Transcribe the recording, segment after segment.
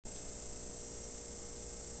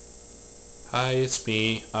Hi, it's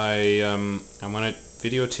me. I want to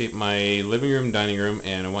videotape my living room, dining room,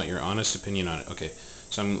 and I want your honest opinion on it. Okay,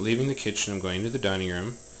 so I'm leaving the kitchen. I'm going to the dining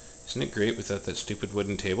room. Isn't it great without that stupid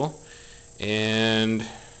wooden table? And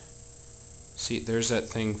see, there's that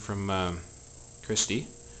thing from Christie.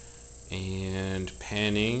 And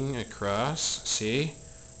panning across. See,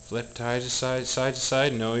 flip side to side, side to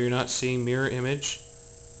side. No, you're not seeing mirror image.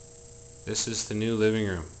 This is the new living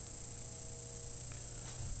room.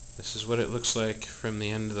 This is what it looks like from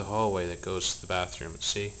the end of the hallway that goes to the bathroom.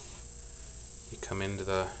 See? You come into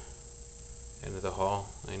the end of the hall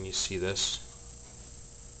and you see this.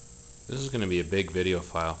 This is going to be a big video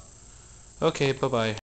file. Okay, bye-bye.